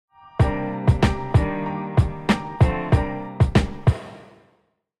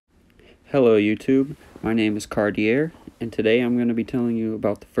Hello YouTube, my name is Cardier, and today I'm going to be telling you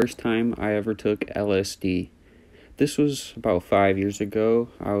about the first time I ever took LSD. This was about 5 years ago.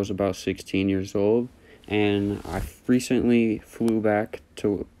 I was about 16 years old, and I recently flew back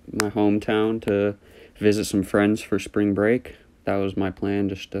to my hometown to visit some friends for spring break. That was my plan,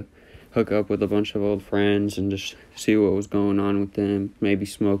 just to hook up with a bunch of old friends and just see what was going on with them, maybe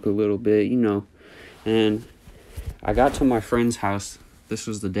smoke a little bit, And I got to my friend's house. This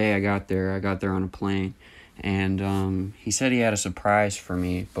was the day I got there. I got there on a plane, and he said he had a surprise for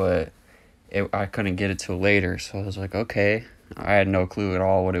me, but I couldn't get it till later. So I was like, okay. I had no clue at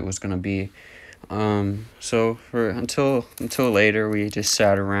all what it was gonna be. So until later, we just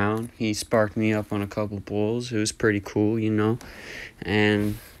sat around. He sparked me up on a couple bowls. It was pretty cool,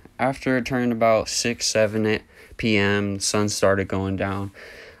 And after it turned about 6-7 p.m., the sun started going down.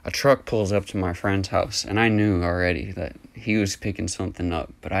 A truck pulls up to my friend's house, and I knew already that he was picking something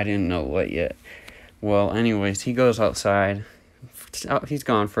up, but I didn't know what yet. Well, anyways, he goes outside. He's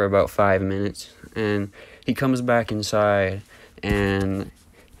gone for about 5 minutes, and he comes back inside, and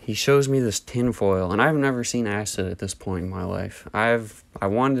he shows me this tinfoil, and I've never seen acid at this point in my life. I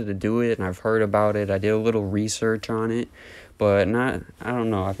wanted to do it, and I've heard about it. I did a little research on it, but I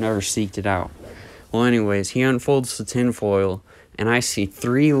don't know, I've never seeked it out. Well, anyways, he unfolds the tinfoil, and I see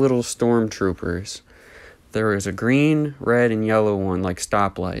 3 little stormtroopers. There is a green, red, and yellow one, like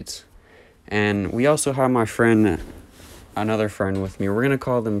stoplights. And we also have another friend with me. We're going to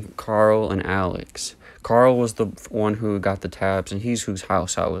call them Carl and Alex. Carl was the one who got the tabs, and he's whose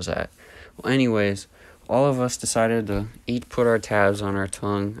house I was at. Well, anyways, all of us decided to put our tabs on our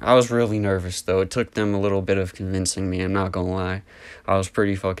tongue. I was really nervous, though. It took them a little bit of convincing me, I'm not going to lie. I was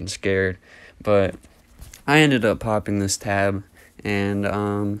pretty fucking scared. But I ended up popping this tab,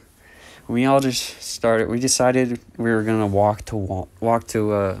 and we all just started. We decided we were gonna walk to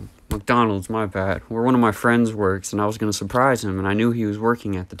McDonald's. My bad. Where one of my friends works, and I was gonna surprise him. And I knew he was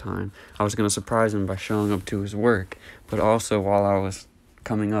working at the time. I was gonna surprise him by showing up to his work. But also, while I was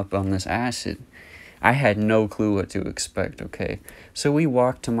coming up on this acid, I had no clue what to expect. Okay, so we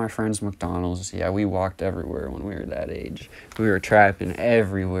walked to my friend's McDonald's. Yeah, we walked everywhere when we were that age. We were trapping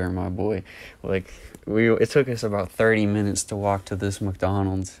everywhere, my boy. It took us about 30 minutes to walk to this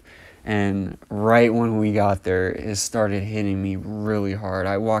McDonald's, and right when we got there, it started hitting me really hard.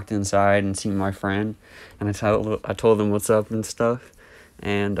 I walked inside and seen my friend, and I told him what's up and stuff,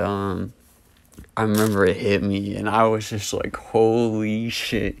 and I remember it hit me, and I was just like, holy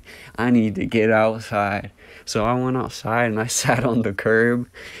shit, I need to get outside. So I went outside, and I sat on the curb,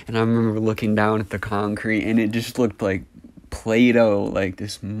 and I remember looking down at the concrete, and it just looked like Play-Doh, like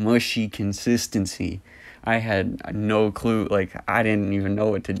this mushy consistency. I had no clue, I didn't even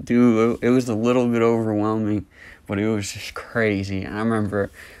know what to do. It was a little bit overwhelming, but it was just crazy. And I remember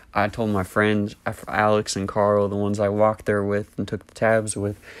I told my friends, Alex and Carl, the ones I walked there with and took the tabs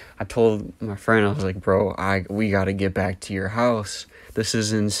with, I told my friend, I was like, bro, we gotta get back to your house. This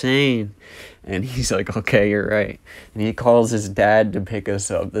is insane. And he's like, okay, you're right. And he calls his dad to pick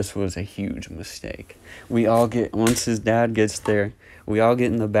us up. This was a huge mistake. Once his dad gets there, we all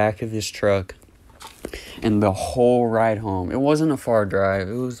get in the back of his truck. And the whole ride home, it wasn't a far drive.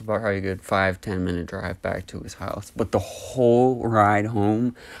 It was about probably a good 5-10 minute drive back to his house. But the whole ride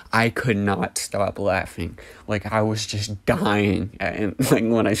home, I could not stop laughing. I was just dying. And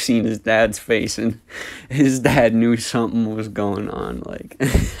when I seen his dad's face, and his dad knew something was going on.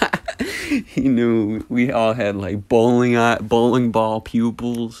 He knew. We all had bowling ball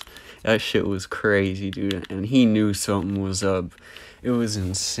pupils. That shit was crazy, dude. And he knew something was up. It was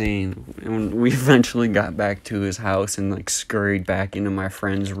insane. And we eventually got back to his house and scurried back into my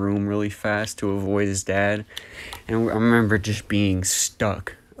friend's room really fast to avoid his dad. And I remember just being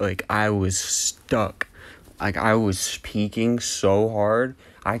stuck. I was stuck. I was peeking so hard,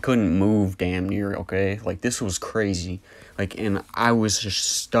 I couldn't move damn near, okay? This was crazy. And I was just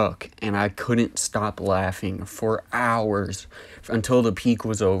stuck, and I couldn't stop laughing for hours until the peak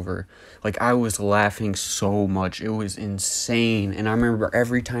was over. I was laughing so much. It was insane. And I remember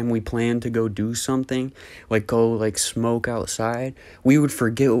every time we planned to go do something, go smoke outside, we would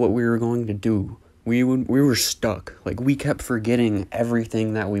forget what we were going to do. We were stuck. We kept forgetting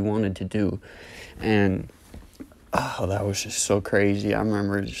everything that we wanted to do. And that was just so crazy. I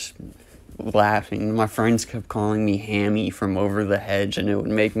remember just laughing. My friends kept calling me Hammy from over the hedge, and it would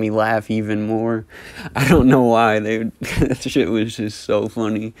make me laugh even more. I don't know why. That shit was just so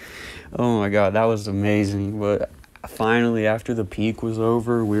funny. Oh my god, that was amazing. But finally, after the peak was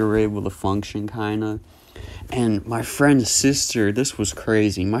over, we were able to function, kinda. And my friend's sister, this was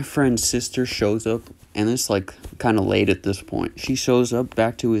crazy. My friend's sister shows up, and it's like kind of late at this point. She shows up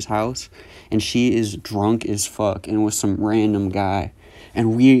back to his house, and she is drunk as fuck and with some random guy.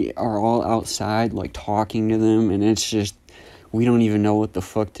 And we are all outside, like, talking to them, and it's just, we don't even know what the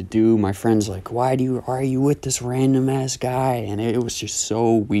fuck to do. My friend's like, why are you with this random ass guy? And it was just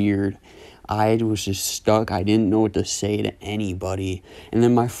so weird. I was just stuck. I didn't know what to say to anybody. And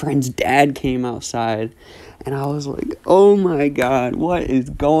then my friend's dad came outside, and I was like, oh my God, what is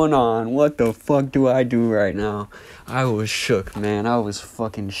going on? What the fuck do I do right now? I was shook, man. I was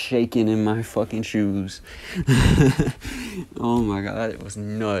fucking shaking in my fucking shoes. Oh my God, it was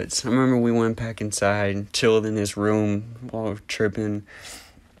nuts. I remember we went back inside, chilled in his room while tripping,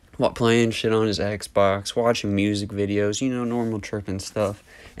 while playing shit on his Xbox, watching music videos, normal tripping stuff.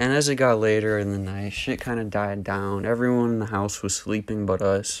 And as it got later in the night, shit kind of died down. Everyone in the house was sleeping but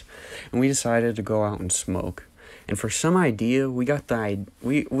us, and we decided to go out and smoke. And for some idea, we got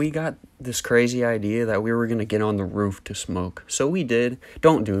this crazy idea that we were going to get on the roof to smoke. So we did.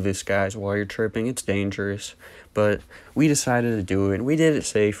 Don't do this, guys, while you're tripping. It's dangerous. But we decided to do it. We did it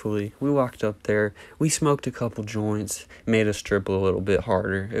safely. We walked up there. We smoked a couple joints. Made us trip a little bit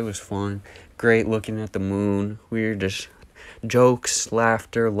harder. It was fun. Great looking at the moon. We were just jokes,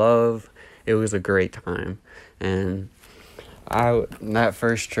 laughter, love. It was a great time. And that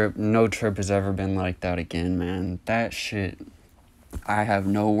first trip, no trip has ever been like that again, man. That shit, I have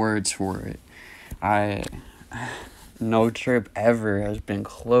no words for it. No trip ever has been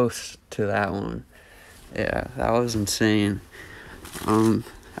close to that one. Yeah, that was insane. I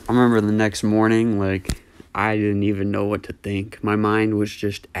remember the next morning, like, I didn't even know what to think. My mind was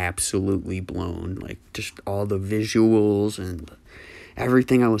just absolutely blown. Like, just all the visuals and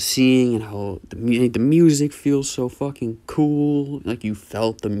everything I was seeing, and how the music feels so fucking cool. Like, you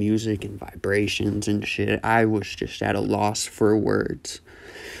felt the music and vibrations and shit. I was just at a loss for words.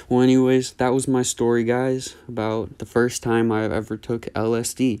 Well, anyways, that was my story, guys, about the first time I ever took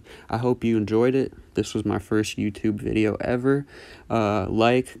LSD. I hope you enjoyed it. This was my first YouTube video ever.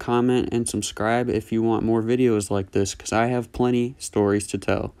 Like, comment, and subscribe if you want more videos like this, because I have plenty stories to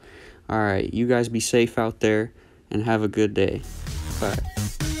tell. Alright, you guys be safe out there, and have a good day. Bye.